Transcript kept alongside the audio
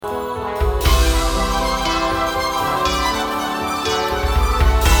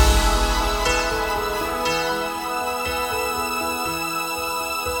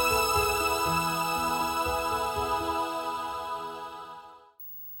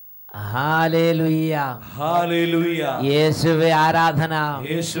Hallelujah, hallelujah. യേശുവേ ആരാധന,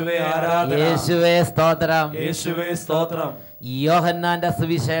 യേശുവേ ആരാധന, യേശുവേ സ്തോത്രം, യേശുവേ സ്തോത്രം. യോഹന്നാന്റെ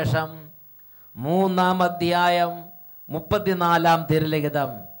സുവിശേഷം 3-ാം അധ്യായം 34-ാം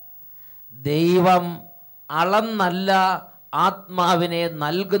തിരുലിഖിതം. ദൈവം അളന്നല്ല ആത്മാവിനെ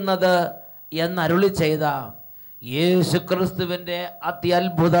നൽകുന്നത് എന്നരുളി ചെയ്ത യേശുക്രിസ്തുവിൻ്റെ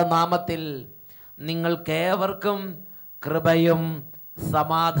അത്യത്ഭുത നാമത്തിൽ നിങ്ങൾക്കേവർക്കും കൃപയും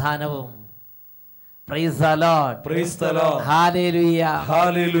സമാധാനവും. Price the Lord, price the Lord, hallelujah,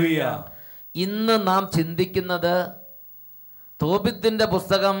 hallelujah. ഇന്ന് നാം ചിന്തിക്കുന്നത് തോബിത്തിന്റെ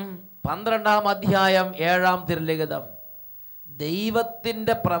പുസ്തകം 12-ാം അധ്യായം 7-ാം തിരുലിഖിതം.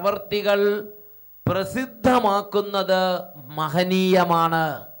 ദൈവത്തിൻ്റെ പ്രവർത്തികൾ പ്രസിദ്ധമാക്കുന്നത് മഹനീയമാണ്.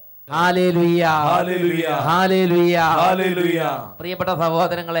 Hallelujah, hallelujah, hallelujah, hallelujah. പ്രിയപ്പെട്ട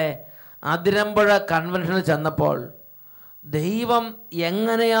സഹോദരങ്ങളെ, അതിരമ്പുഴ കൺവെൻഷനിൽ ചെന്നപ്പോൾ ദൈവം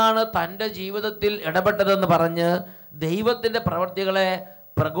എങ്ങനെയാണ് തൻ്റെ ജീവിതത്തിൽ ഇടപെട്ടതെന്ന് പറഞ്ഞ് ദൈവത്തിൻ്റെ പ്രവർത്തികളെ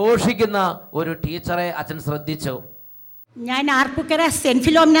പ്രഘോഷിക്കുന്ന ഒരു ടീച്ചറെ അച്ഛൻ ശ്രദ്ധിച്ചു. ഞാൻ Arpookara saint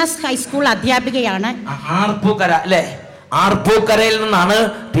Philomena's high school അധ്യാപികയാണ്. Arpookara അല്ലേ? ആർപ്പൂക്കരയിൽ നിന്നാണ്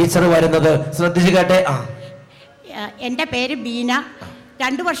ടീച്ചർ വരുന്നത്. ശ്രദ്ധിച്ചു കേട്ടെ. എൻ്റെ പേര് ബീന.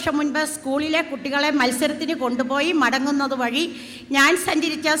 2 വർഷം മുൻപ് സ്കൂളിലെ കുട്ടികളെ മത്സരത്തിന് കൊണ്ടുപോയി മടങ്ങുന്നത് വഴി ഞാൻ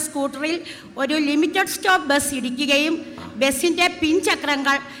സഞ്ചരിച്ച സ്കൂട്ടറിൽ ഒരു ലിമിറ്റഡ് സ്റ്റോപ്പ് ബസ് ഇടിക്കുകയും ബസ്സിൻ്റെ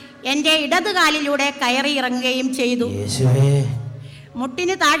പിൻചക്രങ്ങൾ എൻ്റെ ഇടതുകാലിലൂടെ കയറി ഇറങ്ങുകയും ചെയ്തു.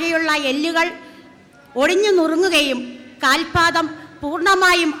 മുട്ടിന് താഴെയുള്ള എല്ലുകൾ ഒടിഞ്ഞു നുറുങ്ങുകയും കാൽപാദം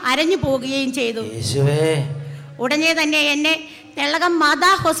പൂർണ്ണമായും അരഞ്ഞു പോവുകയും ചെയ്തു. ഉടനെ തന്നെ എന്നെ തെള്ളകം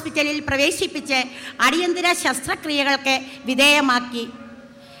മാതാ ഹോസ്പിറ്റലിൽ പ്രവേശിപ്പിച്ച് അടിയന്തര ശസ്ത്രക്രിയകൾക്ക് വിധേയമാക്കി.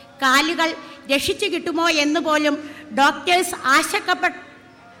 കാലുകൾ രക്ഷിച്ചു കിട്ടുമോ എന്ന് പോലും ഡോക്ടേഴ്സ്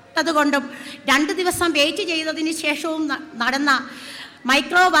ആശങ്കപ്പെട്ടതുകൊണ്ടും 2 ദിവസം വെയിറ്റ് ചെയ്തതിന് ശേഷവും നടന്ന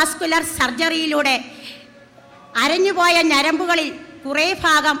മൈക്രോവാസ്കുലർ സർജറിയിലൂടെ അരഞ്ഞുപോയ ഞരമ്പുകളിൽ കുറേ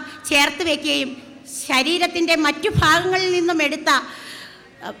ഭാഗം ചേർത്ത് വയ്ക്കുകയും ശരീരത്തിൻ്റെ മറ്റു ഭാഗങ്ങളിൽ നിന്നും എടുത്ത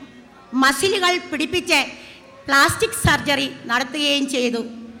മസിലുകൾ പിടിപ്പിച്ച് പ്ലാസ്റ്റിക് സർജറി നടത്തുകയും ചെയ്തു.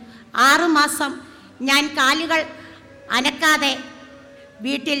 6 മാസം ഞാൻ കാലുകൾ അനക്കാതെ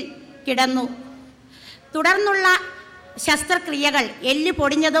വീട്ടിൽ കിടന്നു. തുടർന്നുള്ള ശസ്ത്രക്രിയകൾ എല്ല്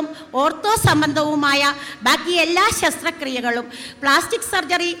പൊടിഞ്ഞതും ഓർത്തോ സംബന്ധവുമായ ബാക്കി എല്ലാ ശസ്ത്രക്രിയകളും പ്ലാസ്റ്റിക്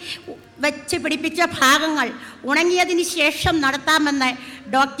സർജറി വെച്ച് പിടിപ്പിച്ച ഭാഗങ്ങൾ ഉണങ്ങിയതിന് ശേഷം നടത്താമെന്ന്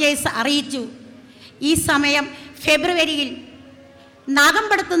ഡോക്ടേഴ്സ് അറിയിച്ചു. ഈ സമയം ഫെബ്രുവരിയിൽ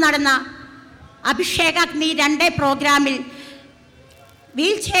നാഗമ്പടത്ത് നടന്ന അഭിഷേകാഗ്നി 2 പ്രോഗ്രാമിൽ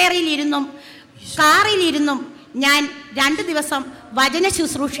വീൽ ചെയറിലിരുന്നും കാറിലിരുന്നും ഞാൻ 2 ദിവസം വചന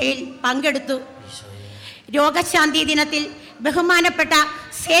ശുശ്രൂഷയിൽ പങ്കെടുത്തു. രോഗശാന്തി ദിനത്തിൽ ബഹുമാനപ്പെട്ട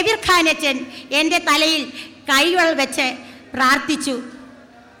സേവ്യർ ഖാനച്ചൻ എൻ്റെ തലയിൽ കൈകൾ വെച്ച് പ്രാർത്ഥിച്ചു.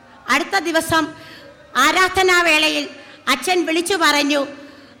 അടുത്ത ദിവസം ആരാധനാവേളയിൽ അച്ഛൻ വിളിച്ചു പറഞ്ഞു,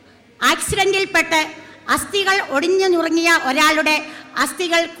 ആക്സിഡൻറ്റിൽപ്പെട്ട് അസ്ഥികൾ ഒടിഞ്ഞു നുറുങ്ങിയ ഒരാളുടെ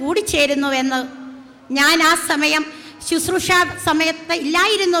അസ്ഥികൾ കൂടിച്ചേരുന്നുവെന്ന്. ഞാൻ ആ സമയം ശുശ്രൂഷ സമയത്ത്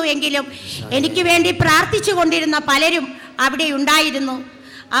ഇല്ലായിരുന്നുവെങ്കിലും എനിക്ക് വേണ്ടി പ്രാർത്ഥിച്ചു കൊണ്ടിരുന്ന പലരും അവിടെ ഉണ്ടായിരുന്നു.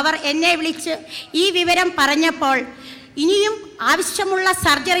 അവർ എന്നെ വിളിച്ച് ഈ വിവരം പറഞ്ഞപ്പോൾ ഇനിയും ആവശ്യമുള്ള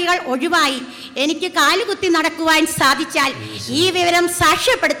സർജറികൾ ഒഴിവായി എനിക്ക് കാലുകുത്തി നടക്കുവാൻ സാധിച്ചാൽ ഈ വിവരം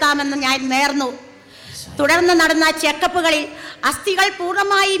സാക്ഷ്യപ്പെടുത്താമെന്ന് ഞാൻ നേർന്നു. തുടർന്ന് നടന്ന ചെക്കപ്പുകളിൽ അസ്ഥികൾ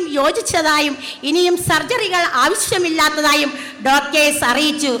പൂർണ്ണമായും യോജിച്ചതായും ഇനിയും സർജറികൾ ആവശ്യമില്ലാത്തതായും ഡോക്ടേഴ്സ്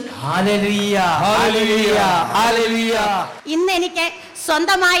അറിയിച്ചു. ഇന്ന് എനിക്ക്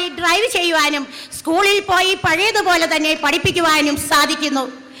സ്വന്തമായി ഡ്രൈവ് ചെയ്യുവാനും സ്കൂളിൽ പോയി പഴയതുപോലെ തന്നെ പഠിപ്പിക്കുവാനും സാധിക്കുന്നു.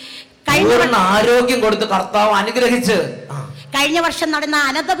 ആരോഗ്യം കൊടുത്ത് കർത്താവ് അനുഗ്രഹിച്ച് കഴിഞ്ഞ വർഷം നടന്ന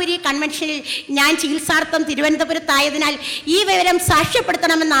അനന്തപുരി കൺവെൻഷനിൽ ഞാൻ ചികിത്സാർത്ഥം തിരുവനന്തപുരത്തായതിനാൽ ഈ വിവരം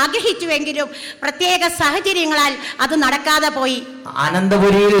സാക്ഷ്യപ്പെടുത്തണമെന്ന് ആഗ്രഹിച്ചുവെങ്കിലും പ്രത്യേക സാഹചര്യങ്ങളാൽ അത് നടക്കാതെ പോയി.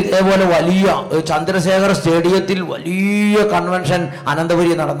 അനന്തപുരിയിൽ ഇതേപോലെ വലിയ ചന്ദ്രശേഖർ സ്റ്റേഡിയത്തിൽ വലിയ കൺവെൻഷൻ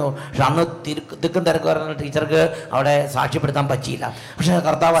അനന്തപുരി നടന്നു. പക്ഷെ അന്ന് തിക്കും തിരക്ക് പറഞ്ഞ ടീച്ചർക്ക് അവിടെ സാക്ഷ്യപ്പെടുത്താൻ പറ്റിയില്ല. പക്ഷെ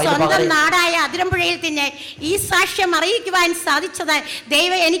കർത്താവ് സ്വന്തം നാടായ അതിരമ്പുഴയിൽ തന്നെ ഈ സാക്ഷ്യം അറിയിക്കുവാൻ സാധിച്ചത്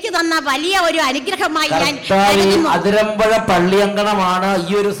ദൈവം എനിക്ക് തന്ന വലിയ ഒരു അനുഗ്രഹമായി ഞാൻ അതിരമ്പുഴ പള്ളിയങ്കണമാണ്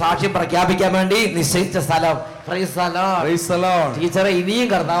ഈ ഒരു സാക്ഷ്യം പ്രഖ്യാപിക്കാൻ വേണ്ടി നിശ്ചയിച്ച സ്ഥലം. ടീച്ചറെ ഇനിയും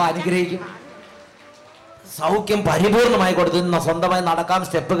കർത്താവ് അനുഗ്രഹിക്കും. സൗഖ്യം പരിപൂർണമായി കൊടുത്തു. സ്വന്തമായി നടക്കാം,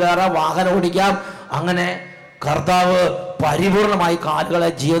 സ്റ്റെപ്പ് കയറാം, വാഹനം ഓടിക്കാം. അങ്ങനെ കർത്താവ് പരിപൂർണമായി കാലുകളെ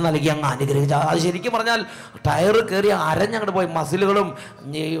ജീവൻ നൽകി അങ്ങ് അനുഗ്രഹിച്ചു. അത് ശരിക്കും പറഞ്ഞാൽ ടയർ കയറി അരഞ്ഞങ്ങോട്ട് പോയി മസിലുകളും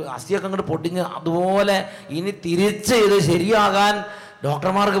അസ്ഥിയൊക്കെ അങ്ങോട്ട് പൊടിഞ്ഞ് അതുപോലെ ഇനി തിരിച്ച് ഇത് ശരിയാകാൻ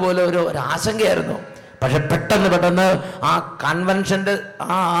ഡോക്ടർമാർക്ക് പോലും ഒരു ആശങ്കയായിരുന്നു. പക്ഷെ പെട്ടെന്ന് ആ കൺവെൻഷന്റെ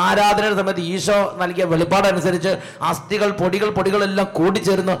ആ ആരാധനയുടെ സമയത്ത് ഈശോ നൽകിയ വെളിപ്പാടനുസരിച്ച് അസ്ഥികൾ പൊടികളെല്ലാം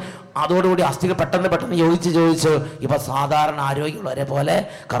കൂടിച്ചേരുന്നു. അതോടുകൂടി അസ്ഥികൾ പെട്ടെന്ന് ചോദിച്ച് ഇപ്പൊ സാധാരണ ആരോഗ്യമുള്ളവരെ പോലെ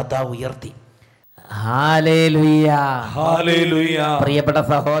കർത്താവ് ഉയർത്തി. Hallelujah, hallelujah. പ്രിയപ്പെട്ട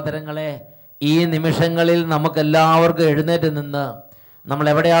സഹോദരങ്ങളെ, ഈ നിമിഷങ്ങളിൽ നമുക്കെല്ലാവർക്കും എഴുന്നേറ്റ് നിന്ന് നമ്മൾ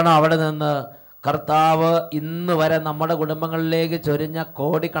എവിടെയാണോ അവിടെ നിന്ന് കർത്താവ് ഇന്ന് വരെ നമ്മുടെ കുടുംബങ്ങളിലേക്ക് ചൊരിഞ്ഞ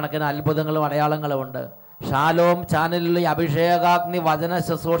കോടിക്കണക്കിന് അത്ഭുതങ്ങളും അടയാളങ്ങളും ഉണ്ട്. ഷാലോം ചാനലിലെ അഭിഷേകാഗ്നി വചന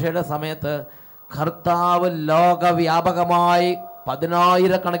ശുശ്രൂഷയുടെ സമയത്ത് കർത്താവ് ലോകവ്യാപകമായി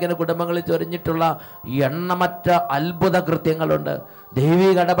 10,000-കണക്കിന് കുടുംബങ്ങളിൽ ചൊരിഞ്ഞിട്ടുള്ള എണ്ണമറ്റ അത്ഭുത കൃത്യങ്ങളുണ്ട്,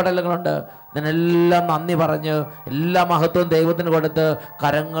 ദൈവിക ഇടപെടലുകളുണ്ട്. ഇതിനെല്ലാം നന്ദി പറഞ്ഞ് എല്ലാ മഹത്വവും ദൈവത്തിന് കൊടുത്ത്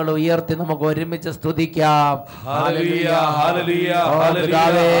കരങ്ങൾ ഉയർത്തി നമുക്ക് ഒരുമിച്ച് സ്തുതിക്കാം.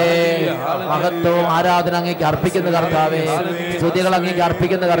 മഹത്വവും ആരാധന അങ്ങേക്ക് അർപ്പിക്കുന്ന കർത്താവേ, സ്തുതികൾ അങ്ങേക്ക്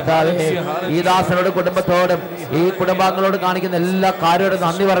അർപ്പിക്കുന്ന കർത്താവേ, ഈ ദാസനോട് കുടുംബത്തോടും ഈ കുടുംബാംഗങ്ങളോട് കാണിക്കുന്ന എല്ലാ കാര്യത്തോടും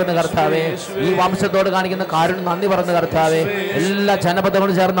നന്ദി പറയുന്ന കർത്താവേ, ഈ വംശത്തോട് കാണിക്കുന്ന കാര്യം നന്ദി പറയുന്ന കർത്താവേ, എല്ലാ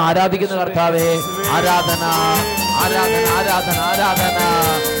ജനപദങ്ങളും ചേർന്ന് ആരാധിക്കുന്ന കർത്താവേ. ആരാധന ആരാധന ആരാധന ആരാധന.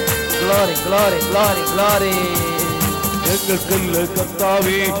 Glory glory glory glory. ഞങ്ങൾക്കല്ല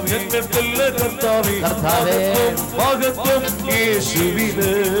കർത്താവേ, ഞങ്ങൾക്കല്ല കർത്താവേ, കർത്താവേ മഹത്വം യേശുവിന്.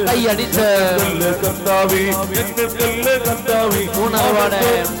 കൈയടിച്ച് കർത്താവേ, ഞങ്ങൾക്കല്ല കർത്താവേ,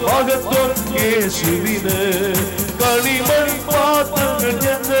 മഹത്വം യേശുവിന്. കളിമണി പാത്രങ്ങൾ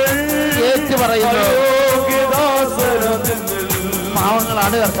ഞങ്ങൾ ഏറ്റുപറയുന്നു.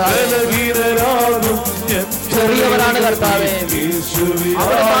 പാവങ്ങളാണ് കർത്താവേ, ചെറിയവനാണ് കർത്താവേ,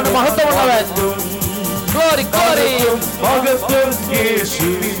 അവനാണ് മഹത്വമുള്ളവൻ. Glory glory.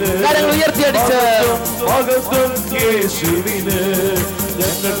 കരങ്ങൾ ഉയർത്തിയടിച്ച് മഹത്വം യേശുവിന്.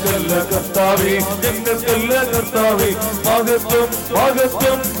 ഞങ്ങൾക്കല്ല കർത്താവേ, ഞങ്ങൾക്കല്ല കർത്താവേ,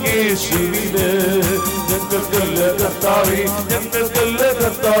 മഹത്വം യേശുവിന്. ഞങ്ങൾക്കല്ല കർത്താവേ, ഞങ്ങൾക്കല്ല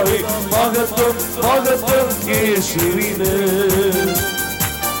കർത്താവേ, മഹത്വം യേശുവിന്.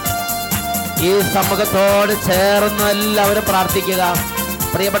 ഈ സമൂഹത്തോട് ചേർന്ന് എല്ലാവരും പ്രാർത്ഥിക്കുക.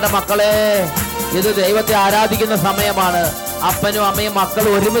 പ്രിയപ്പെട്ട മക്കളെ, ഇത് ദൈവത്തെ ആരാധിക്കുന്ന സമയമാണ്. അപ്പനും അമ്മയും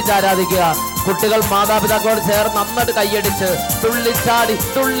മക്കളും ഒരുമിച്ച് ആരാധിക്കുക. കുട്ടികൾ മാതാപിതാക്കളോട് ചേർന്ന് നന്നായിട്ട് കൈയടിച്ച്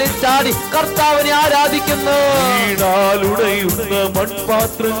തുള്ളിച്ചാടി കർത്താവിനെ ആരാധിക്കുന്നു.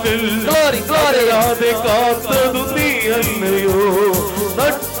 മൺപാത്രങ്ങൾ കാത്തതു നീ അല്ലയോ,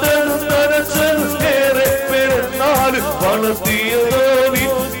 നട്ടതും നനച്ചതും ഏറെ പെരുന്നാലും വളർത്തിയതോ നീ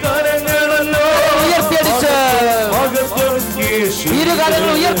കരങ്ങളല്ലോ. ഉയർത്തിയടിച്ച്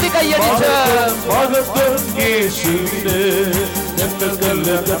ഇരുകാലങ്ങൾ ഉയർത്തി കൈയടിച്ച് മഹത്വം യേശുവിന്. ഞങ്ങൾക്കല്ല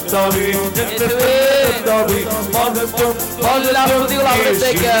കർത്താവേ, ഞങ്ങൾക്കല്ല കർത്താവേ, മഹത്വം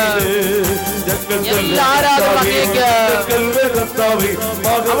അവിടത്തേക്ക് എല്ലാ ആരാധന അങ്ങേക്ക്.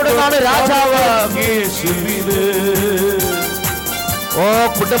 അവിടുന്നാണ് രാജാവ്. ഓ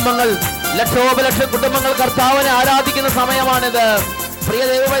കുടുംബങ്ങൾ, ലക്ഷോപലക്ഷം കുടുംബങ്ങൾ കർത്താവിനെ ആരാധിക്കുന്ന സമയമാണിത്. പ്രിയ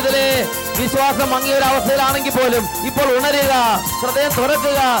ദൈവമൈതലേ, വിശ്വാസം മങ്ങിയൊരു അവസ്ഥയിലാണെങ്കിൽ പോലും ഇപ്പോൾ ഉണരുക, ഹൃദയം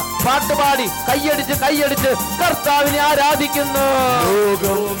തുറക്കുക, പാട്ടുപാടി കൈയടിച്ച് കർത്താവിനെ ആരാധിക്കുന്നു.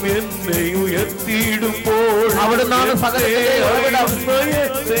 ലോകം എന്നെ ഉയർത്തിയിടുമ്പോൾ അവിടുന്നാണ് സകലത്തിന്റെയും ഉറവിടം.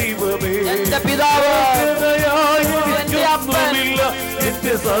 ദൈവമേ, എന്റെ പിതാവ്, എന്റെ അപ്പൻ.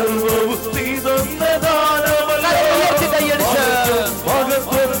 എന്റെ സർവ്വവും നീ തന്ന ദാനമല്ലോ. കൈയടിച്ച്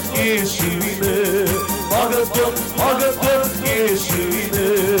മഹത്വം യേശുവിന്, മഹത്വം യേശുവിന്.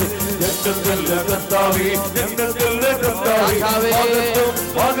 ഞങ്ങൾക്കല്ല കർത്താവേ, ഞങ്ങൾക്കല്ല കർത്താവേ,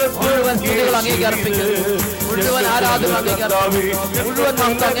 മുഴുവൻ സ്തുതികൾ അങ്ങേക്ക് അർപ്പിക്കുന്നു. മുഴുവൻ ആരാധന അങ്ങേക്ക് അർപ്പിക്കുന്നു. മുഴുവൻ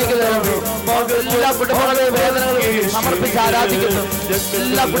നമുക്ക് അങ്ങേക്ക് തരുന്നു. എല്ലാ കുടുംബങ്ങളെയും വേദനകളും സമർപ്പിച്ച് ആരാധിക്കുന്നു.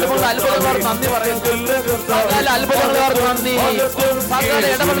 എല്ലാ കുടുംബങ്ങളും അത്ഭുതങ്ങളോട് നന്ദി പറയുന്നു. സകല അത്ഭുതങ്ങളോട് നന്ദി, സകല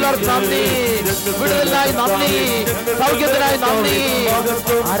ഇടപെടലോട് നന്ദി, വിടുതലിനായി നന്ദി, സൗഖ്യത്തിനായി നന്ദി.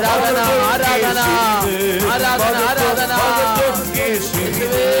 ആരാധന ആരാധന ആരാധന ആരാധന.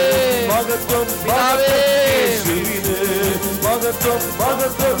 പിതാവേ,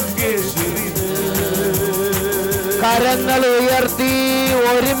 കരങ്ങൾ ഉയർത്തി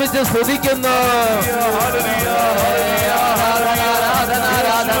ഒരുമിച്ച് സ്തുതിക്കുന്നു.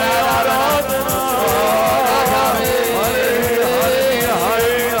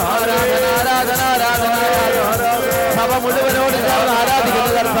 സഭ മുഴുവനോട് ചേർന്ന്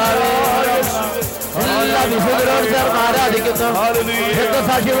ആരാധിക്കുന്നു കർത്താവേ. എല്ലാ വിശുദ്ധരോട് ചേർന്ന് ആരാധിക്കുന്നു.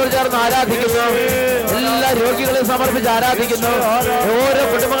 രക്തസാക്ഷികളോട് ചേർന്ന് ആരാധിക്കുന്നു. എല്ലാ രോഗികളെയും സമർപ്പിച്ച് ആരാധിക്കുന്നു. ഓരോ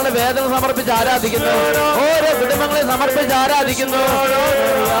കുടുംബങ്ങളെ വേദന സമർപ്പിച്ച് ആരാധിക്കുന്നു. ഓരോ കുടുംബങ്ങളെ സമർപ്പിച്ച് ആരാധിക്കുന്നു.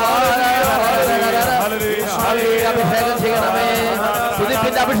 അഭിഷേകം ചെയ്യണമേ,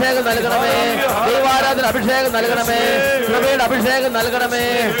 സ്തുതിപ്പിന്റെ അഭിഷേകം നൽകണമേ, ദൈവാരാധന അഭിഷേകം നൽകണമേ, കൃപയുടെ അഭിഷേകം നൽകണമേ.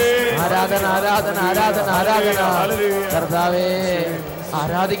 ആരാധന ആരാധന ആരാധന ആരാധന. കർത്താവേ,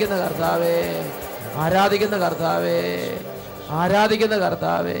 ആരാധിക്കുന്ന കർത്താവേ, ആരാധിക്കുന്ന കർത്താവേ, ആരാധിക്കുന്ന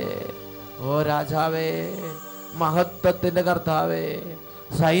കർത്താവേ. ഓ രാജാവേ, മഹത്വത്തിന്റെ കർത്താവേ,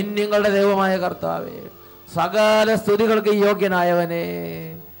 സൈന്യങ്ങളുടെ ദൈവമായ കർത്താവേ, സകല സ്തുതികൾക്ക് യോഗ്യനായവനെ,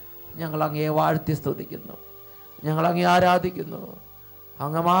 ഞങ്ങൾ അങ്ങയെ വാഴ്ത്തി സ്തുതിക്കുന്നു, ഞങ്ങൾ അങ്ങയെ ആരാധിക്കുന്നു.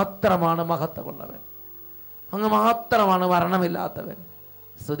 അങ്ങ് മാത്രമാണ് മഹത്വമുള്ളവൻ, അങ്ങ് മാത്രമാണ് മരണമില്ലാത്തവൻ.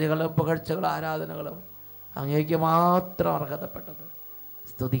 സ്തുതികളും പുകഴ്ചകളും ആരാധനകളും അങ്ങേക്ക് മാത്രം അർഹതപ്പെട്ടത്.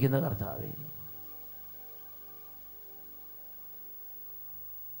 സ്തുതിക്കുന്ന കർത്താവേ.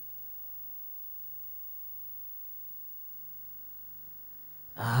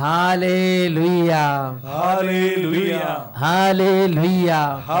 Hallelujah hallelujah hallelujah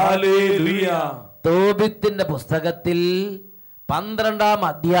hallelujah. തോബിത്തിന്റെ പുസ്തകത്തിൽ 12-ാം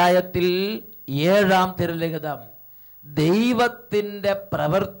അധ്യായത്തിൽ 7-ാം തിരുലിഖിതം ദൈവത്തിന്റെ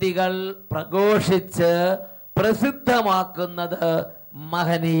പ്രവൃത്തികൾ പ്രഘോഷിച്ച് പ്രസിദ്ധമാക്കുന്നത്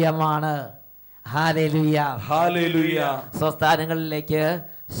മഹനീയമാണ്. Hallelujah hallelujah. സ്വസ്ഥാനങ്ങളിലേക്ക്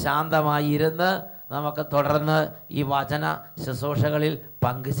ശാന്തമായി ഇരുന്ന് നമുക്ക് തുടർന്ന് ഈ വചന ശുശ്രൂഷകളിൽ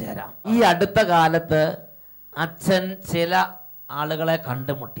പങ്കുചേരാം. ഈ അടുത്ത കാലത്ത് അച്ഛൻ ചില ആളുകളെ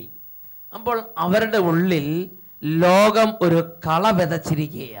കണ്ടുമുട്ടി. അപ്പോൾ അവരുടെ ഉള്ളിൽ ലോകം ഒരു കള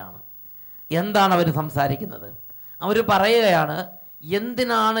വിതച്ചിരിക്കുകയാണ്. എന്താണ് അവർ സംസാരിക്കുന്നത്? അവർ പറയുകയാണ്,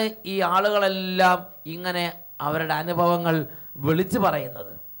 എന്തിനാണ് ഈ ആളുകളെല്ലാം ഇങ്ങനെ അവരുടെ അനുഭവങ്ങൾ വിളിച്ചു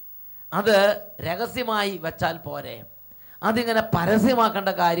പറയുന്നത്? അത് രഹസ്യമായി വെച്ചാൽ പോരെ? അതിങ്ങനെ പരസ്യമാക്കേണ്ട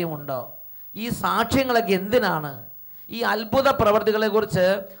കാര്യമുണ്ടോ? ഈ സാക്ഷ്യങ്ങളൊക്കെ എന്തിനാണ്? ഈ അത്ഭുത പ്രവർത്തികളെക്കുറിച്ച്,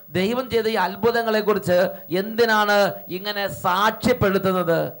 ദൈവം ചെയ്ത ഈ അത്ഭുതങ്ങളെക്കുറിച്ച് എന്തിനാണ് ഇങ്ങനെ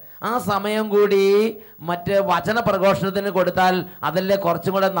സാക്ഷ്യപ്പെടുത്തുന്നത്? ആ സമയം കൂടി മറ്റ് വചന പ്രഘോഷണത്തിന് കൊടുത്താൽ അതല്ലേ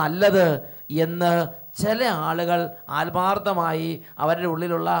കുറച്ചും കൂടെ നല്ലത് എന്ന് ചില ആളുകൾ ആത്മാർത്ഥമായി അവരുടെ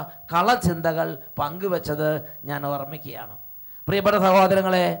ഉള്ളിലുള്ള കളചിന്തകൾ പങ്കുവെച്ചത് ഞാൻ ഓർമ്മിക്കുകയാണ്. പ്രിയപ്പെട്ട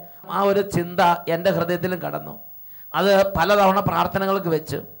സഹോദരങ്ങളെ, ആ ഒരു ചിന്ത എൻ്റെ ഹൃദയത്തിലും കടന്നു. അത് പലതവണ പ്രാർത്ഥനകൾക്ക്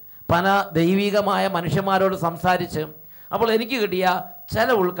വെച്ച് പല ദൈവികമായ മനുഷ്യന്മാരോട് സംസാരിച്ച് അപ്പോൾ എനിക്ക് കിട്ടിയ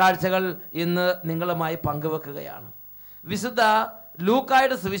ചില ഉൾക്കാഴ്ചകൾ ഇന്ന് നിങ്ങളുമായി പങ്കുവെക്കുകയാണ്. വിശുദ്ധ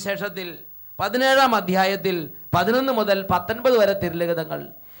ലൂക്കായുടെ സുവിശേഷത്തിൽ 17-ാം അധ്യായത്തിൽ 11 മുതൽ 19 വരെ തിരുലിഖിതങ്ങൾ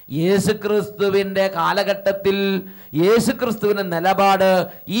യേശുക്രിസ്തുവിൻ്റെ കാലഘട്ടത്തിൽ യേശുക്രിസ്തുവിൻ്റെ നിലപാട്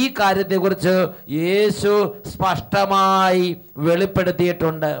ഈ കാര്യത്തെക്കുറിച്ച് യേശു സ്പഷ്ടമായി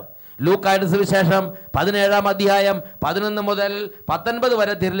വെളിപ്പെടുത്തിയിട്ടുണ്ട്. ലൂക്കായുടെ സുവിശേഷം 17-ാം അധ്യായം 11 മുതൽ 19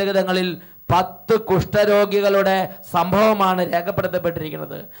 വരെ തിരുലിഖിതങ്ങളിൽ 10 കുഷ്ഠരോഗികളുടെ സംഭവമാണ്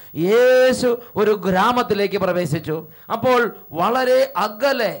രേഖപ്പെടുത്തപ്പെട്ടിരിക്കുന്നത്. യേശു ഒരു ഗ്രാമത്തിലേക്ക് പ്രവേശിച്ചു. അപ്പോൾ വളരെ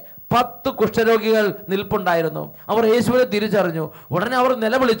അകലെ 10 കുഷ്ഠരോഗികൾ നിൽപ്പുണ്ടായിരുന്നു. അവർ യേശുവിനെ തിരിച്ചറിഞ്ഞു. ഉടനെ അവർ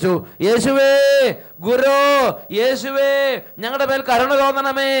നിലവിളിച്ചു, യേശുവേ, ഗുരു, യേശുവേ, ഞങ്ങളുടെ മേൽ കരുണ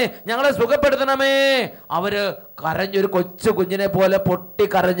തോന്നണമേ, ഞങ്ങളെ സുഖപ്പെടുത്തണമേ. അവര് കരഞ്ഞൊരു കൊച്ചു കുഞ്ഞിനെ പോലെ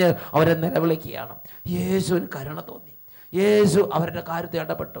പൊട്ടിക്കരഞ്ഞ് അവരെ നിലവിളിക്കുകയാണ്. യേശുവിന് കരുണ തോന്നി. യേശു അവരുടെ കാര്യത്തിൽ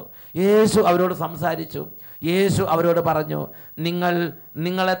ഇടപെട്ടു. യേശു അവരോട് സംസാരിച്ചു. യേശു അവരോട് പറഞ്ഞു,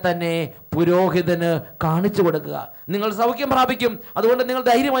 നിങ്ങളെ തന്നെ പുരോഹിതന് കാണിച്ചു കൊടുക്കുക, നിങ്ങൾ സൗഖ്യം പ്രാപിക്കും. അതുകൊണ്ട് നിങ്ങൾ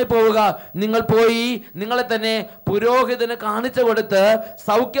ധൈര്യമായി പോവുക. നിങ്ങൾ പോയി നിങ്ങളെ തന്നെ പുരോഹിതന് കാണിച്ചു കൊടുത്ത്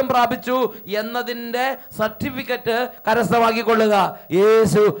സൗഖ്യം പ്രാപിച്ചു എന്നതിൻ്റെ സർട്ടിഫിക്കറ്റ് കരസ്ഥമാക്കിക്കൊള്ളുക.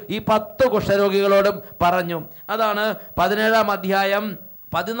 യേശു ഈ 10 കുഷ്ഠരോഗികളോടും പറഞ്ഞു. അതാണ് 17-ാം അധ്യായം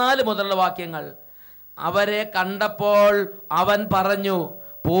 14 മുതലുള്ള വാക്യങ്ങൾ. അവരെ കണ്ടപ്പോൾ അവൻ പറഞ്ഞു,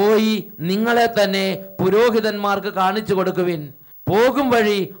 പോയി നിങ്ങളെ തന്നെ പുരോഹിതന്മാർക്ക് കാണിച്ചു കൊടുക്കുവിൻ. പോകും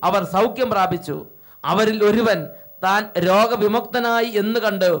വഴി അവർ സൗഖ്യം പ്രാപിച്ചു. അവരിൽ ഒരുവൻ താൻ രോഗവിമുക്തനായി എന്ന്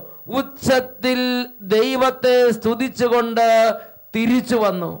കണ്ട് ഉച്ചത്തിൽ ദൈവത്തെ സ്തുതിച്ചുകൊണ്ട് തിരിച്ചു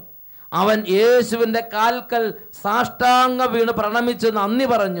വന്നു. അവൻ യേശുവിൻ്റെ കാൽക്കൽ സാഷ്ടാംഗ വീണ് പ്രണമിച്ച് നന്ദി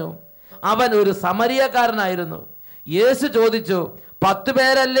പറഞ്ഞു. അവൻ ഒരു സമരിയക്കാരനായിരുന്നു. യേശു ചോദിച്ചു, 10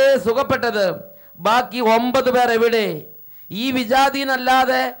 പേരല്ലേ സുഖപ്പെട്ടത്? ബാക്കി 9 പേർ എവിടെ? ഈ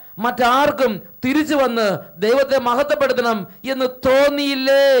വിജാതീനല്ലാതെ മറ്റാർക്കും തിരിച്ചു വന്ന് ദൈവത്തെ മഹത്വപ്പെടുത്തണം എന്ന്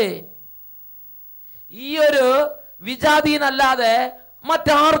തോന്നിയില്ലേ? ഈ ഒരു വിജാതീനല്ലാതെ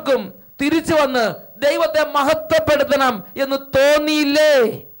മറ്റാർക്കും തിരിച്ചു വന്ന് ദൈവത്തെ മഹത്വപ്പെടുത്തണം എന്ന് തോന്നിയില്ലേ?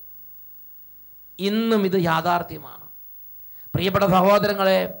 ഇന്നും ഇത് യാഥാർത്ഥ്യമാണ്. പ്രിയപ്പെട്ട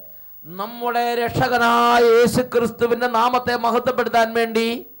സഹോദരങ്ങളെ, നമ്മുടെ രക്ഷകനായ യേശുക്രിസ്തുവിൻ്റെ നാമത്തെ മഹത്വപ്പെടുത്താൻ വേണ്ടി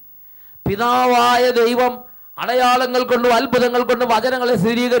പിതാവായ ദൈവം അടയാളങ്ങൾ കൊണ്ടും അത്ഭുതങ്ങൾ കൊണ്ടും വചനങ്ങളെ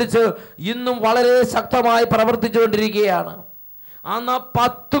സ്ഥിരീകരിച്ച് ഇന്നും വളരെ ശക്തമായി പ്രവർത്തിച്ചുകൊണ്ടിരിക്കുകയാണ്. അന്ന്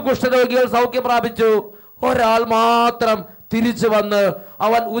 10 കുഷ്ഠരോഗികൾ സൗഖ്യം പ്രാപിച്ചു. ഒരാൾ മാത്രം തിരിച്ചു വന്ന്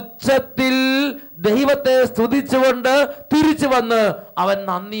അവൻ ഉച്ചത്തിൽ ദൈവത്തെ സ്തുതിച്ചുകൊണ്ട് തിരിച്ചു വന്ന് അവൻ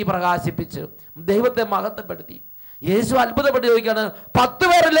നന്ദി പ്രകാശിപ്പിച്ചു, ദൈവത്തെ മഹത്വപ്പെടുത്തി. യേശു അത്ഭുതപ്പെട്ട് ചോദിക്കാണ്, 10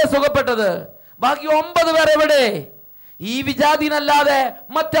 പേരല്ലേ സുഖപ്പെട്ടത്, ബാക്കി 9 പേർ എവിടെ? ഈ വിജാതിനല്ലാതെ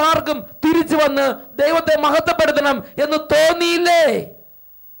മറ്റാർക്കും തിരിച്ചു വന്ന് ദൈവത്തെ മഹത്വപ്പെടുത്തണം എന്ന് തോന്നിയില്ലേ?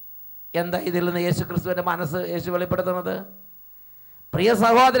 എന്താ ഇതിൽ നിന്ന് യേശു ക്രിസ്തുവിന്റെ മനസ്സ് യേശു വെളിപ്പെടുത്തുന്നത്? പ്രിയ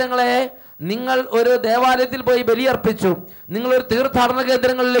സഹോദരങ്ങളെ, നിങ്ങൾ ഒരു ദേവാലയത്തിൽ പോയി ബലിയർപ്പിച്ചു, നിങ്ങളൊരു തീർത്ഥാടന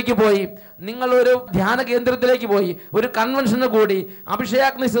കേന്ദ്രങ്ങളിലേക്ക് പോയി, നിങ്ങളൊരു ധ്യാന കേന്ദ്രത്തിലേക്ക് പോയി, ഒരു കൺവെൻഷന് കൂടി,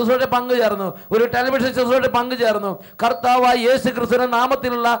 അഭിഷേകാഗ്നി ശുശ്രൂഷ പങ്കുചേർന്നു, ഒരു ടെലിവിഷൻ ശുശ്രൂഷ പങ്കുചേർന്നു, കർത്താവായ യേശു ക്രിസ്തുവിന്റെ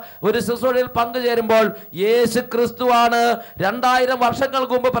നാമത്തിലുള്ള ഒരു ശുശ്രൂഷയിൽ പങ്കുചേരുമ്പോൾ യേശു ക്രിസ്തുവാണ് 2000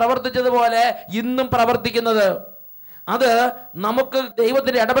 വർഷങ്ങൾക്ക് മുമ്പ് പ്രവർത്തിച്ചതുപോലെ ഇന്നും പ്രവർത്തിക്കുന്നത്. അത് നമുക്ക്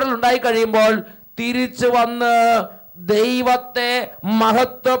ദൈവത്തിന്റെ ഇടപെടൽ ഉണ്ടായി കഴിയുമ്പോൾ തിരിച്ചു വന്ന് ദൈവത്തെ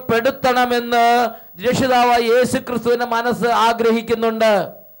മഹത്വപ്പെടുത്തണമെന്ന് രക്ഷിതാവായ യേശു ക്രിസ്തുവിന്റെ മനസ്സ് ആഗ്രഹിക്കുന്നുണ്ട്.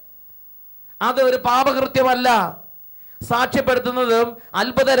 അത് ഒരു പാപകൃത്യമല്ല. സാക്ഷ്യപ്പെടുത്തുന്നതും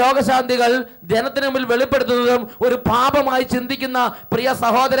അത്ഭുത രോഗശാന്തികൾ ജനത്തിന് മുമ്പിൽ വെളിപ്പെടുത്തുന്നതും ഒരു പാപമായി ചിന്തിക്കുന്ന പ്രിയ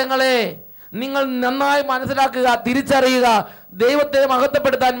സഹോദരങ്ങളെ, നിങ്ങൾ നന്നായി മനസ്സിലാക്കുക, തിരിച്ചറിയുക. ദൈവത്തെ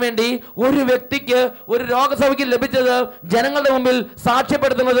മഹത്വപ്പെടുത്താൻ വേണ്ടി ഒരു വ്യക്തിക്ക് ഒരു രോഗസൗഖ്യം ലഭിച്ചത് ജനങ്ങളുടെ മുമ്പിൽ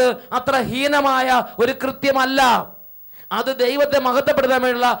സാക്ഷ്യപ്പെടുത്തുന്നത് അത്ര ഹീനമായ ഒരു കൃത്യമല്ല. അത് ദൈവത്തെ മഹത്വപ്പെടുത്താൻ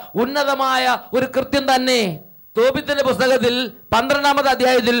വേണ്ടിയുള്ള ഉന്നതമായ ഒരു കൃത്യം തന്നെ. തോബിത്തിന്റെ പുസ്തകത്തിൽ 12-ാമത്തെ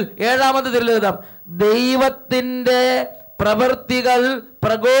അധ്യായത്തിൽ 7-ാമത്തെ തിരുലിഖിതം, ദൈവത്തിന്റെ പ്രവൃത്തികൾ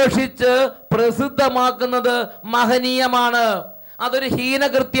പ്രഘോഷിച്ച് പ്രസിദ്ധമാക്കുന്നത് മഹനീയമാണ്. അതൊരു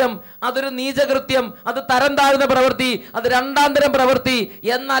ഹീനകൃത്യം, അതൊരു നീചകൃത്യം, അത് തരം താഴ്ന്ന പ്രവൃത്തി, അത് 2ാം തരം പ്രവൃത്തി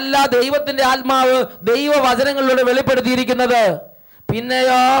എന്നല്ല ദൈവത്തിന്റെ ആത്മാവ് ദൈവവചനങ്ങളിലൂടെ വെളിപ്പെടുത്തിയിരിക്കുന്നത്.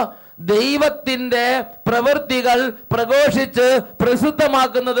 പിന്നെയോ ദൈവത്തിന്റെ പ്രവൃത്തികൾ പ്രഘോഷിച്ച്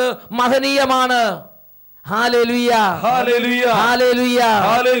പ്രസിദ്ധമാക്കുന്നത് മഹനീയമാണ്. Hallelujah, hallelujah, hallelujah,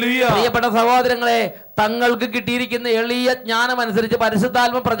 hallelujah. പ്രിയപ്പെട്ട സഹോദരങ്ങളെ, തങ്ങൾക്ക് കിട്ടിയിരിക്കുന്ന എളിയ ജ്ഞാനം അനുസരിച്ച്,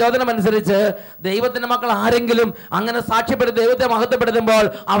 പരിശുദ്ധാത്മ പ്രചോദനം അനുസരിച്ച് ദൈവത്തിന്റെ മക്കൾ ആരെങ്കിലും അങ്ങനെ സാക്ഷ്യപ്പെടുത്തി ദൈവത്തെ മഹത്വപ്പെടുത്തുമ്പോൾ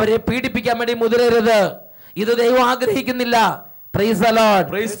അവരെ പീഡിപ്പിക്കാൻ വേണ്ടി മുതിരരുത്. ഇത് ദൈവം ആഗ്രഹിക്കുന്നില്ല. Praise the lord.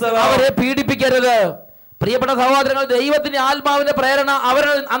 അവരെ പീഡിപ്പിക്കരുത്. പ്രിയപ്പെട്ട സഹോദരങ്ങൾ, ദൈവത്തിന്റെ ആത്മാവിന്റെ പ്രേരണ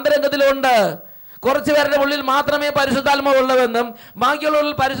അവരുടെ അന്തരംഗത്തിലുണ്ട്. കുറച്ചു പേരുടെ ഉള്ളിൽ മാത്രമേ പരിശുദ്ധാത്മാവ് ഉള്ളവെന്നും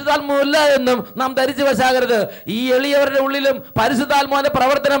ബാക്കിയുള്ളവരിൽ പരിശുദ്ധാത്മാവ് ഇല്ല എന്നും നാം ധരിച്ചു വശാകരുത്. ഈ എളിയവരുടെ ഉള്ളിലും പരിശുദ്ധാത്മാവിന്റെ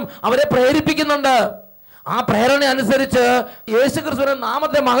പ്രവർത്തനം അവരെ പ്രേരിപ്പിക്കുന്നുണ്ട്. ആ പ്രേരണ അനുസരിച്ച് യേശുക്രിസ്തുവിന്റെ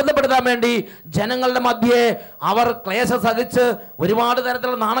നാമത്തെ മഹത്വപ്പെടുത്താൻ വേണ്ടി ജനങ്ങളുടെ മധ്യേ അവർ ക്ലേശം സഹിച്ച് ഒരുപാട്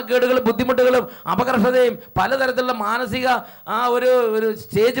തരത്തിലുള്ള നാണക്കേടുകളും ബുദ്ധിമുട്ടുകളും അപകർഷതയും പലതരത്തിലുള്ള മാനസിക ഒരു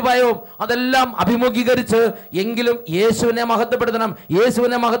സ്റ്റേജ് ഭയവും അതെല്ലാം അഭിമുഖീകരിച്ച് എങ്കിലും യേശുവിനെ മഹത്വപ്പെടുത്തണം,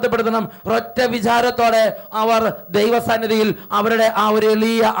 യേശുവിനെ മഹത്വപ്പെടുത്തണം ഒരൊറ്റ വിചാരത്തോടെ അവർ ദൈവസന്നിധിയിൽ അവരുടെ ആ ഒരു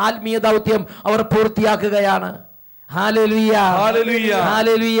എളിയ ആത്മീയ ദൗത്യം അവർ പൂർത്തിയാക്കുകയാണ്. Hallelujah, hallelujah,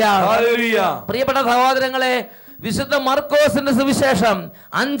 hallelujah, hallelujah. പ്രിയപ്പെട്ട സഹോദരങ്ങളെ, വിശുദ്ധ മർക്കോസിന്റെ സുവിശേഷം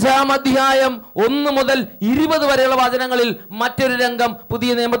 5-ാം അധ്യായം 1 മുതൽ 20 വരെയുള്ള വചനങ്ങളിൽ മറ്റൊരു രംഗം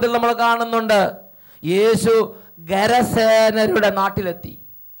പുതിയ നിയമത്തിൽ നമ്മൾ കാണുന്നുണ്ട്. യേശു ഗരസേനരുടെ നാട്ടിലെത്തി.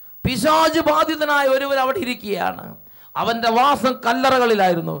 പിശാച് ബാധിതനായ ഒരുവൻ അവിടെ ഇരിക്കുകയാണ്. അവന്റെ വാസം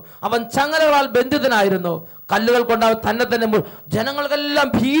കല്ലറകളിലായിരുന്നു. അവൻ ചങ്ങലകളാൽ ബന്ധിതനായിരുന്നു. കല്ലുകൾ കൊണ്ട് അവൻ തന്നെ ജനങ്ങൾക്കെല്ലാം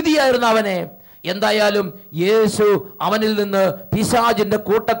ഭീതിയായിരുന്നു അവനെ. എന്തായാലും യേശു അവനിൽ നിന്ന് പിശാചിന്റെ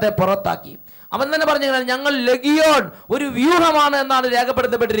കൂട്ടത്തെ പുറത്താക്കി. അവൻ തന്നെ പറഞ്ഞു, ഞങ്ങൾ ലഗിയോൺ, ഒരു വ്യൂഹമാണ് എന്നാണ്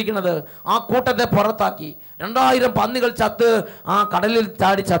രേഖപ്പെടുത്തപ്പെട്ടിരിക്കുന്നത്. ആ കൂട്ടത്തെ പുറത്താക്കി. 2000 പന്നികൾ ചത്ത് ആ കടലിൽ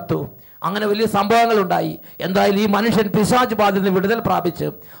ചാടി ചത്തു. അങ്ങനെ വലിയ സംഭവങ്ങൾ ഉണ്ടായി. എന്തായാലും ഈ മനുഷ്യൻ പിശാച് ബാധിതന് വിടുതൽ പ്രാപിച്ച്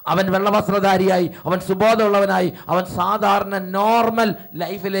അവൻ വെള്ളവസ്ത്രധാരിയായി, അവൻ സുബോധമുള്ളവനായി, അവൻ സാധാരണ നോർമൽ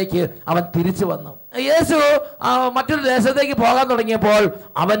ലൈഫിലേക്ക് അവൻ തിരിച്ചു വന്നു. യേശു മറ്റൊരു ദേശത്തേക്ക് പോകാൻ തുടങ്ങിയപ്പോൾ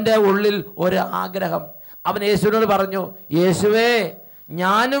അവൻ്റെ ഉള്ളിൽ ഒരു ആഗ്രഹം. അവൻ യേശുവിനോട് പറഞ്ഞു, യേശുവേ,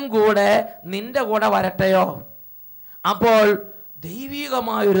 ഞാനും കൂടെ നിന്റെ കൂടെ വരട്ടെയോ? അപ്പോൾ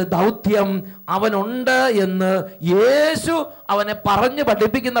ദൈവികമായൊരു ദൗത്യം അവനുണ്ട് എന്ന് യേശു അവനെ പറഞ്ഞു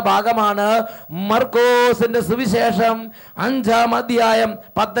പഠിപ്പിക്കുന്ന ഭാഗമാണ് മർക്കോസിന്റെ സുവിശേഷം 5-ാം അധ്യായം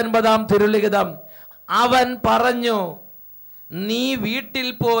 19-ാം തിരുലിഖിതം. അവൻ പറഞ്ഞു, നീ വീട്ടിൽ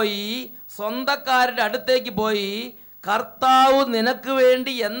പോയി സ്വന്തക്കാരുടെ അടുത്തേക്ക് പോയി കർത്താവ് നിനക്ക്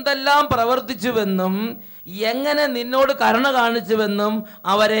വേണ്ടി എന്തെല്ലാം പ്രവർത്തിച്ചുവെന്നും എങ്ങനെ നിന്നോട് കരുണ കാണിച്ചുവെന്നും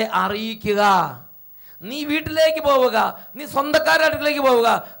അവരെ അറിയിക്കുക. നീ വീട്ടിലേക്ക് പോവുക, നീ സ്വന്തക്കാരുടെ അടുക്കിലേക്ക് പോവുക,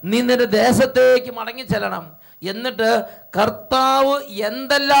 നീ നിന്റെ ദേശത്തേക്ക് മടങ്ങി ചെല്ലണം. എന്നിട്ട് കർത്താവ്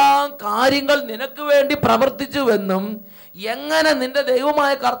എന്തെല്ലാം കാര്യങ്ങൾ നിനക്ക് വേണ്ടി പ്രവർത്തിച്ചുവെന്നും എങ്ങനെ നിന്റെ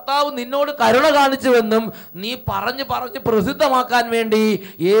ദൈവമായ കർത്താവ് നിന്നോട് കരുണ കാണിച്ചുവെന്നും നീ പറഞ്ഞു പ്രസിദ്ധമാക്കാൻ വേണ്ടി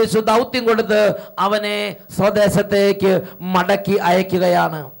യേശു ദൗത്യം കൊടുത്ത് അവനെ സ്വദേശത്തേക്ക് മടക്കി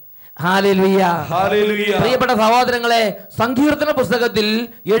അയക്കുകയാണ്. ഹല്ലേലൂയ. ഹല്ലേലൂയ. പ്രിയപ്പെട്ട സഹോദരങ്ങളെ, സങ്കീർത്തന പുസ്തകത്തിൽ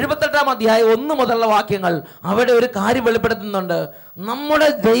 78-ാം അധ്യായം 1 മുതലുള്ള വാക്യങ്ങൾ അവിടെ ഒരു കാര്യം വെളിപ്പെടുത്തുന്നുണ്ട്. നമ്മുടെ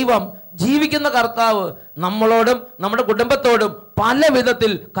ദൈവം, ജീവിക്കുന്ന കർത്താവ് നമ്മളോടും നമ്മുടെ കുടുംബത്തോടും പല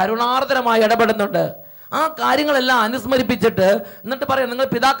വിധത്തിൽ കരുണാർദ്രമായി ഇടപെടുന്നുണ്ട്. ആ കാര്യങ്ങളെല്ലാം അനുസ്മരിപ്പിച്ചിട്ട് എന്നിട്ട് പറയാം, നിങ്ങൾ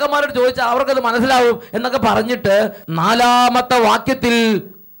പിതാക്കന്മാരോട് ചോദിച്ചാൽ അവർക്കത് മനസ്സിലാവും എന്നൊക്കെ പറഞ്ഞിട്ട് 4-ാമത്തെ വാക്യത്തിൽ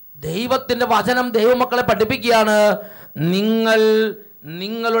ദൈവത്തിന്റെ വചനം ദൈവമക്കളെ പഠിപ്പിക്കുകയാണ്.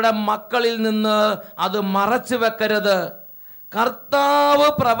 നിങ്ങളുടെ മക്കളിൽ നിന്ന് അത് മറച്ചു വെക്കരുത്. കർത്താവ്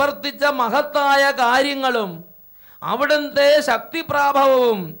പ്രവർത്തിച്ച മഹത്തായ കാര്യങ്ങളും അവിടുത്തെ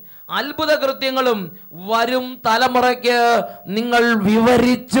ശക്തിപ്രാഭവവും അത്ഭുത കൃത്യങ്ങളും വരും തലമുറയ്ക്ക് നിങ്ങൾ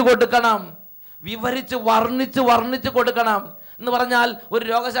വിവരിച്ചു കൊടുക്കണം. വിവരിച്ച് വർണ്ണിച്ച് കൊടുക്കണം എന്ന് പറഞ്ഞാൽ, ഒരു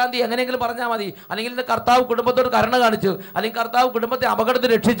രോഗശാന്തി എങ്ങനെയെങ്കിലും പറഞ്ഞാൽ മതി. അല്ലെങ്കിൽ കർത്താവ് കുടുംബത്തോട് കരുണ കാണിച്ചു, അല്ലെങ്കിൽ കർത്താവ് കുടുംബത്തെ അപകടത്തിൽ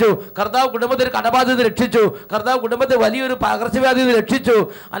രക്ഷിച്ചു, കർത്താവ് കുടുംബത്തിൽ കടബാധ്യത രക്ഷിച്ചു, കർത്താവ് കുടുംബത്തെ വലിയൊരു പകർച്ചവ്യാധിയിൽ രക്ഷിച്ചു,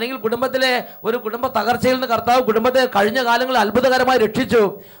 അല്ലെങ്കിൽ കുടുംബത്തിലെ ഒരു കുടുംബ തകർച്ചയിൽ നിന്ന് കർത്താവ് കുടുംബത്തെ കഴിഞ്ഞ കാലങ്ങളിൽ അത്ഭുതകരമായി രക്ഷിച്ചു.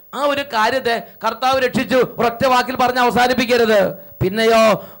 ആ ഒരു കാര്യത്തെ കർത്താവ് രക്ഷിച്ചു ഒരൊറ്റ വാക്കിൽ പറഞ്ഞ് അവസാനിപ്പിക്കരുത്. പിന്നെയോ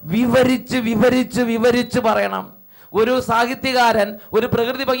വിവരിച്ച് പറയണം. ഒരു സാഹിത്യകാരൻ ഒരു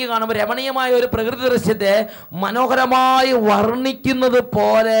പ്രകൃതി ഭംഗി കാണുമ്പോൾ രമണീയമായ ഒരു പ്രകൃതി ദൃശ്യത്തെ മനോഹരമായി വർണ്ണിക്കുന്നത്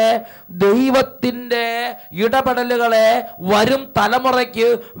പോലെ ദൈവത്തിൻ്റെ ഇടപെടലുകളെ വരും തലമുറയ്ക്ക്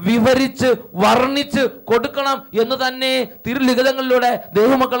വിവരിച്ച് വർണ്ണിച്ച് കൊടുക്കണം എന്ന് തന്നെ തിരുലിഖിതങ്ങളിലൂടെ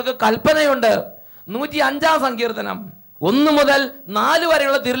ദൈവമക്കൾക്ക് കൽപ്പനയുണ്ട്. 105-ാം സങ്കീർത്തനം 1 മുതൽ 4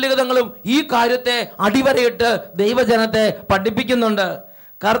 വരെയുള്ള തിരുലിഖിതങ്ങളും ഈ കാര്യത്തെ അടിവരയിട്ട് ദൈവജനത്തെ പഠിപ്പിക്കുന്നുണ്ട്.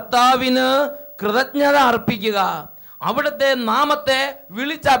 കർത്താവിന് കൃതജ്ഞത അർപ്പിക്കുക, അവിടുത്തെ നാമത്തെ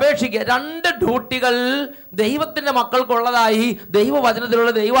വിളിച്ചപേക്ഷിക്കുക. 2 ഡ്യൂട്ടികൾ ദൈവത്തിൻ്റെ മക്കൾക്കുള്ളതായി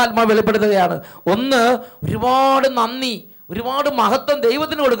ദൈവവചനത്തിലുള്ള ദൈവാത്മാവ് വെളിപ്പെടുത്തുകയാണ്. 1, ഒരുപാട് നന്ദി, ഒരുപാട് മഹത്വം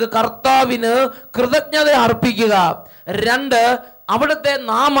ദൈവത്തിന് കൊടുക്കുക, കർത്താവിന് കൃതജ്ഞത അർപ്പിക്കുക. 2, അവിടുത്തെ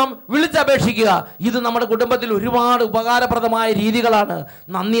നാമം വിളിച്ചപേക്ഷിക്കുക. ഇത് നമ്മുടെ കുടുംബത്തിൽ ഒരുപാട് ഉപകാരപ്രദമായ രീതികളാണ്.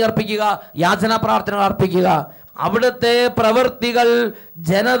 നന്ദി അർപ്പിക്കുക, യാചനാ പ്രാർത്ഥനകൾ അർപ്പിക്കുക. അവിടുത്തെ പ്രവൃത്തികൾ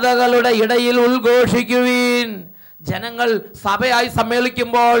ജനതകളുടെ ഇടയിൽ ഉദ്ഘോഷിക്കുവീൻ. ജനങ്ങൾ സഭയായി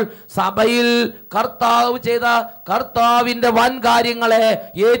സമ്മേളിക്കുമ്പോൾ സഭയിൽ കർത്താവ് ചെയ്ത കർത്താവിൻ്റെ വൻ കാര്യങ്ങളെ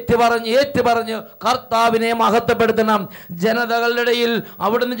ഏറ്റുപറഞ്ഞ് കർത്താവിനെ മഹത്വപ്പെടുത്തണം. ജനതകളുടെ ഇടയിൽ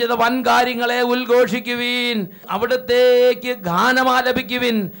അവിടുന്ന് ചെയ്ത വൻ കാര്യങ്ങളെ ഉദ്ഘോഷിക്കുവിൻ, അവിടുത്തേക്ക് ഗാനം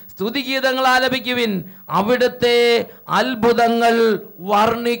ആലപിക്കുവിൻ, സ്തുതിഗീതങ്ങൾ ആലപിക്കുവിൻ, അവിടുത്തെ അത്ഭുതങ്ങൾ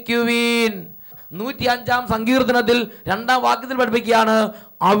വർണ്ണിക്കുവിൻ. 105-ാം സങ്കീർത്തനത്തിൽ 2-ാം വാക്യത്തിൽ പഠിപ്പിക്കുകയാണ്,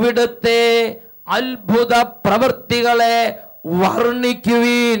 അവിടുത്തെ അത്ഭുത പ്രവൃത്തികളെ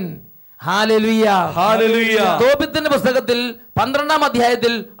വർണ്ണിക്കുവിൻ. Hallelujah, hallelujah. തോബിത്തിന്റെ പുസ്തകത്തിൽ 12-ാം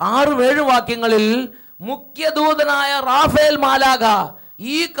അധ്യായത്തിൽ 6-7 വാക്യങ്ങളിൽ മുഖ്യദൂതനായ റാഫേൽ മാലാഖ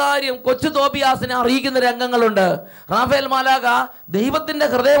ഈ കാര്യം കൊച്ചു തോബിയാസിനെ അറിയിക്കുന്ന രംഗങ്ങളുണ്ട്. റാഫേൽ മാലാഖ ദൈവത്തിന്റെ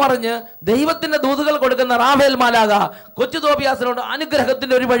ഹൃദയം അറിഞ്ഞ് ദൈവത്തിന്റെ ദൂതുകൾ കൊടുക്കുന്ന റാഫേൽ മാലാഖ കൊച്ചു തോബിയാസിനോട്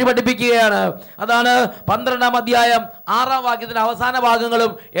അനുഗ്രഹത്തിന്റെ ഒരു വഴി പഠിപ്പിക്കുകയാണ്. അതാണ് 12-ാം അധ്യായം 6-ാം വാക്യത്തിന്റെ അവസാന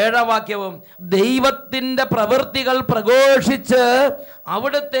ഭാഗങ്ങളും 7-ാം വാക്യവും. ദൈവത്തിന്റെ പ്രവൃത്തികൾ പ്രഘോഷിച്ച്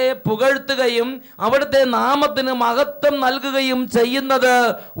അവിടുത്തെ പുകഴ്ത്തുകയും അവിടുത്തെ നാമത്തിന് മഹത്വം നൽകുകയും ചെയ്യുന്നത്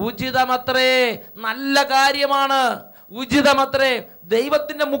ഉചിതമത്രേ, നല്ല കാര്യമാണ്, ഉചിതമത്രേ.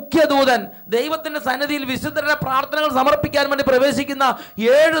 ദൈവത്തിന്റെ മുഖ്യദൂതൻ ദൈവത്തിന്റെ സന്നിധിയിൽ വിശുദ്ധരുടെ പ്രാർത്ഥനകൾ സമർപ്പിക്കാൻ വേണ്ടി പ്രവേശിക്കുന്ന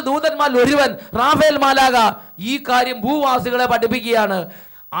 7 ദൂതന്മാരിൽ ഒരുവൻ റാഫേൽ മാലാഖ ഈ കാര്യം ഭൂവാസികളെ പഠിപ്പിക്കുകയാണ്.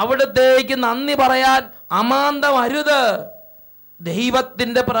 അവിടുത്തേക്ക് നന്ദി പറയാൻ അമാന്തമരുത്.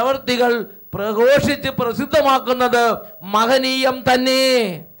 ദൈവത്തിന്റെ പ്രവൃത്തികൾ പ്രഘോഷിച്ച് പ്രസിദ്ധമാക്കുന്നത് മഹനീയം തന്നെ.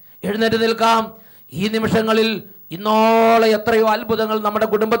 എഴുന്നേറ്റ് നിൽക്കാം. ഈ നിമിഷങ്ങളിൽ ഇന്നോളം എത്രയോ അത്ഭുതങ്ങൾ നമ്മുടെ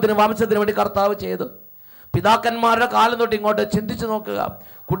കുടുംബത്തിനും വംശത്തിനു വേണ്ടി കർത്താവ് ചെയ്തു. പിതാക്കന്മാരുടെ കാലം തൊട്ട് ഇങ്ങോട്ട് ചിന്തിച്ചു നോക്കുക.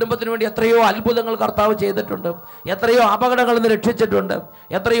 കുടുംബത്തിന് വേണ്ടി എത്രയോ അത്ഭുതങ്ങൾ കർത്താവ് ചെയ്തിട്ടുണ്ട്, എത്രയോ അപകടങ്ങളിൽ നിന്ന് രക്ഷിച്ചിട്ടുണ്ട്,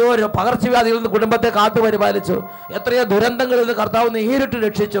 എത്രയോ പകർച്ചവ്യാധികളിൽ നിന്ന് കുടുംബത്തെ കാത്തു പരിപാലിച്ചു, എത്രയോ ദുരന്തങ്ങളിൽ നിന്ന് കർത്താവ് നേരിട്ട്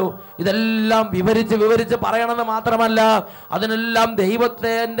രക്ഷിച്ചു. ഇതെല്ലാം വിവരിച്ച് പറയണമെന്ന് മാത്രമല്ല, അതിനെല്ലാം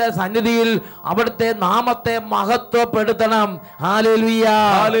ദൈവത്തിന്റെ സന്നിധിയിൽ അവിടുത്തെ നാമത്തെ മഹത്വപ്പെടുത്തണം. Hallelujah,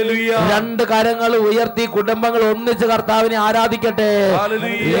 hallelujah. 2 കരങ്ങൾ ഉയർത്തി കുടുംബങ്ങൾ ഒന്നിച്ച് കർത്താവിനെ ആരാധിക്കട്ടെ.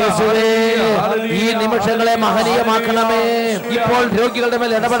 യേശുവേ, ഈ നിമിഷങ്ങളെ മഹനീയമാക്കണമേ. ഇപ്പോൾ രോഗികളുടെ മേൽ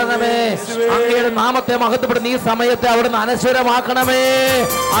ഇടപെടണമേ. അങ്ങയുടെ നാമത്തെ മഹത്വപ്പെടുന്ന ഈ സമയത്തെ അവിടുന്ന് അനശ്വരമാക്കണമേ.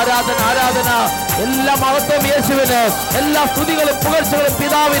 ആരാധന, എല്ലാ മഹത്വം യേശുവിന്, എല്ലാ സ്തുതികളും പുകഴ്ചകളും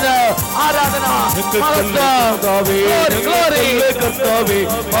പിതാവിന്. ആരാധന, മഹത്വം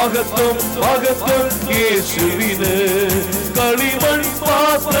യേശുവിന്. കളിമൺ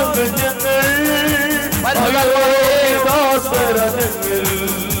പാത്രങ്ങൾ ഞങ്ങൾ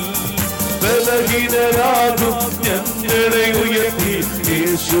ബലഹീനരാകും ഞങ്ങളെ ഉയർത്തി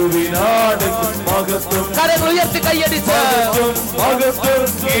യേശുവിനാണ് മഹത്വം. കരങ്ങൾ ഉയർത്തി കൈയടിച്ച് മഹത്വം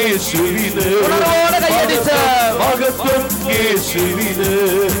യേശുവിന്, കൈയടിച്ച് മഹത്വം യേശുവിന്.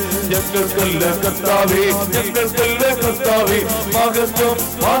 ഞങ്ങൾക്കല്ല കർത്താവേ, ഞങ്ങൾക്കല്ല കർത്താവേ, മഹത്വം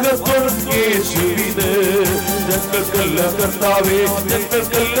മഹത്വം യേശുവിന്. ഞങ്ങൾക്കല്ല കർത്താവേ,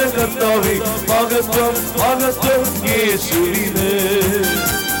 ഞങ്ങൾക്കല്ല കർത്താവേ, മഹത്വം മഹത്വം യേശുവിന്.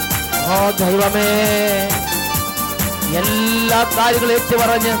 ഓ ദൈവമേ, എല്ലാ കാര്യങ്ങളും ഏറ്റു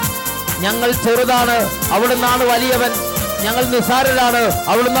പറഞ്ഞ് ഞങ്ങൾ ചെറുതാണ്, അവിടുന്നാണ് വലിയവൻ, ഞങ്ങൾ നിസ്സാരരാണ്,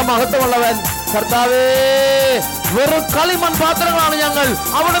 അവിടുന്ന് മഹത്വമുള്ളവൻ. കർത്താവേ, വെറും കളിമൺ പാത്രങ്ങളാണ് ഞങ്ങൾ,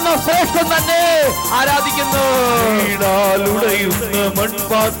 അവിടുന്ന് ശ്രേഷ്ഠൻ തന്നെ. ആരാധിക്കുന്നു. ഉടയുന്ന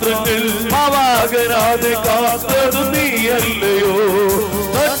മൺപാത്രങ്ങൾ പകരാതെ കാത്തതു നീയല്ലയോ?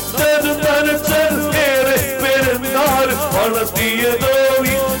 നട്ടതും നനച്ചത് ഏറെ പെരുന്നാൾ വളർത്തിയതോ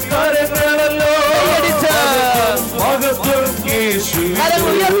കരങ്ങളല്ലോ. മഹത്വം യേശുവിന്,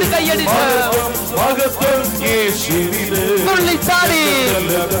 മഹത്വം യേശുവിന്.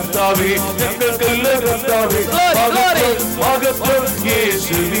 കർത്താവേ, ഞങ്ങൾക്കല്ല കർത്താവേ, മഹത്വം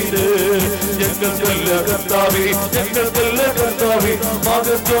യേശുവിന്. ഞങ്ങൾക്കല്ല കർത്താവേ, ഞങ്ങൾക്കല്ല കർത്താവേ,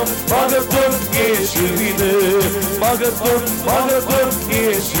 മഹത്വം മഹത്വം യേശുവിന്. മഹത്വം മഹത്വം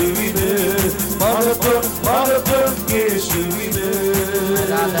യേശുവിന്, മഹത്വം മഹത്വം യേശുവിന്.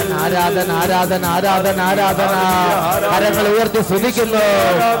 ആരാധന ആരാധന ആരാധന ആരാധന. കരങ്ങൾ ഉയർത്തി സ്തുതിക്കുന്നു.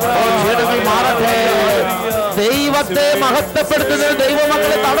 മാറട്ടെ. ദൈവത്തെ മഹത്വപ്പെടുത്തുന്ന,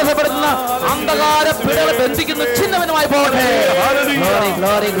 ദൈവമക്കളെ തടസ്സപ്പെടുത്തുന്ന അന്ധകാര പിടകളെ ബന്ധിക്കുന്ന ചിഹ്നവനുമായി പോകട്ടെ. Glory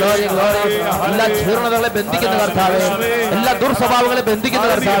glory glory. എല്ലാ ജീർണതകളെ ബന്ധിക്കുന്ന കർത്താവേ, എല്ലാ ദുർസ്വഭാവങ്ങളെ ബന്ധിക്കുന്ന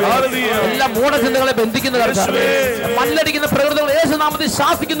കർത്താവേ, എല്ലാ മൂഢചിന്തകളെ ബന്ധിക്കുന്ന കർത്താവേ, മല്ലടിക്കുന്ന പ്രകൃതികളെ യേശുനാമത്തിൽ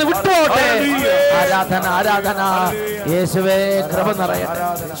ശാസിക്കുന്നു, വിട്ടുപോട്ടെ. ആരാധന ആരാധന. യേശുവേ, കൃപ നിറയട്ടെ,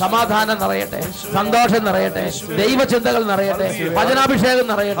 സമാധാനം നിറയട്ടെ, സന്തോഷം നിറയട്ടെ, ദൈവചിന്തകൾ നിറയട്ടെ, വചനാഭിഷേകം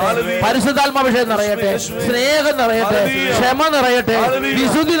നിറയട്ടെ, പരിശുദ്ധാത്മാഭിഷേകം നിറയട്ടെ, സ്നേഹം നിറയട്ടെ, ക്ഷമ നിറയട്ടെ,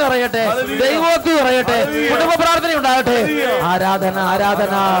 വിശുദ്ധി നിറയട്ടെ, ദൈവോക്തി നിറയട്ടെ, കുടുംബ പ്രാർത്ഥന ഉണ്ടാകട്ടെ. ആരാധന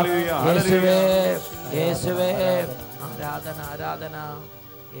ആരാധന. യേശുവേ യേശുവേ, ആരാധന ആരാധന.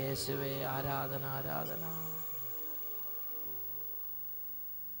 യേശുവേ, ആരാധന ആരാധന.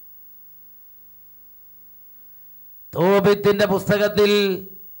 തോബിത്തിന്റെ പുസ്തകത്തിൽ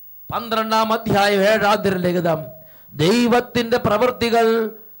 12-ാം അധ്യായം 7-ാം ലിഖിതം ദൈവത്തിന്റെ പ്രവൃത്തികൾ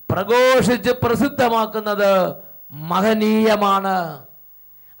പ്രഘോഷിച്ച് പ്രസിദ്ധമാക്കുന്നത് മഹനീയമാണ്.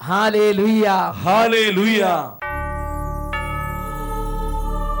 Hallelujah, hallelujah.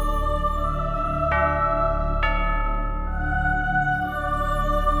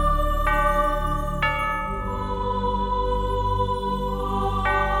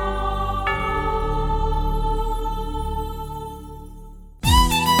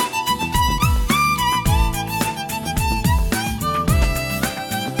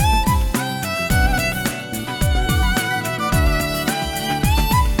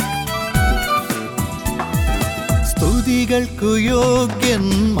 സ്തുതികൾക്കു യോഗ്യൻ,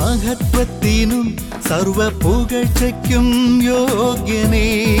 മഹത്വത്തിനും സർവപുകഴ്ചയ്ക്കും യോഗ്യനേ.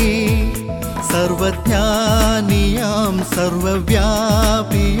 സർവജ്ഞാനിയാം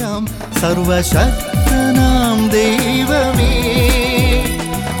സർവവ്യാപിയാം സർവശക്തനാം ദൈവമേ,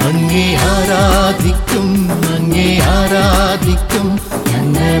 അങ്ങേ ആരാധിക്കും, അങ്ങേ ആരാധിക്കും,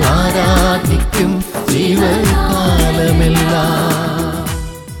 ഞങ്ങൾ ആരാധിക്കും ജീവകാലമെല്ലാം.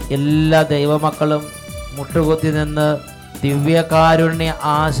 എല്ലാ ദൈവമക്കളും മുട്ടുകുത്തി നിന്ന് ദിവ്യകാരുണ്യ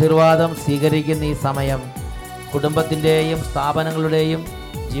ആശീർവാദം സ്വീകരിക്കുന്ന ഈ സമയം കുടുംബത്തിൻ്റെയും സ്ഥാപനങ്ങളുടെയും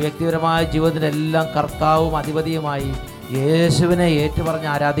വ്യക്തിപരമായ ജീവിതത്തിലെല്ലാം കർത്താവും അധിപതിയുമായി യേശുവിനെ ഏറ്റുപറഞ്ഞ്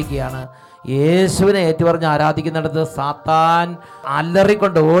ആരാധിക്കുകയാണ്. യേശുവിനെ ഏറ്റുപറഞ്ഞ് ആരാധിക്കുന്നിടത്ത് സാത്താൻ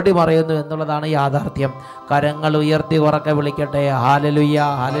അലറിക്കൊണ്ട് ഓടി മറയുന്നു എന്നുള്ളതാണ് യാഥാർത്ഥ്യം. കരങ്ങൾ ഉയർത്തി ഉറക്കെ വിളിക്കട്ടെ. Hallelujah,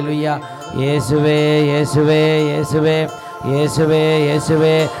 hallelujah. യേശുവേ, യേശുവേ, യേശുവേ, യേശുവേ,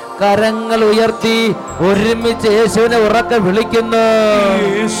 യേശുവേ. കരങ്ങൾ ഉയർത്തി ഒരുമിച്ച് യേശുവിനെ ഉറക്കെ വിളിക്കുന്നു.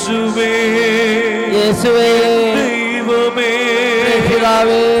 യേശുവേ, യേശുവേ, ദൈവമേ,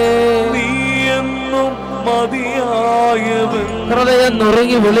 പിതാവേ, നീ എന്നും മതിയായവൻ. ഹൃദയം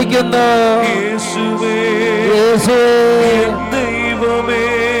നുറുങ്ങി വിളിക്കുന്നു. യേശുവേ, യേശുവേ, ദൈവമേ,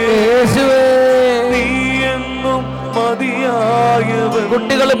 യേശുവേ, നീ എന്നും മതിയായവൻ.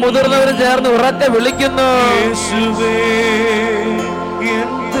 കുട്ടികൾ മുതിർന്നവരും ചേർന്ന് ഉറക്കെ വിളിക്കുന്നു. യേശുവേ, എൻ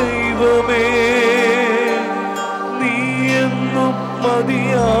ദൈവമേ, നീ എന്നും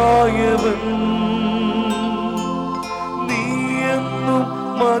മതിയായവൻ, നീ എന്നും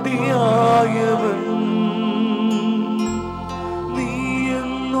മതിയായവൻ.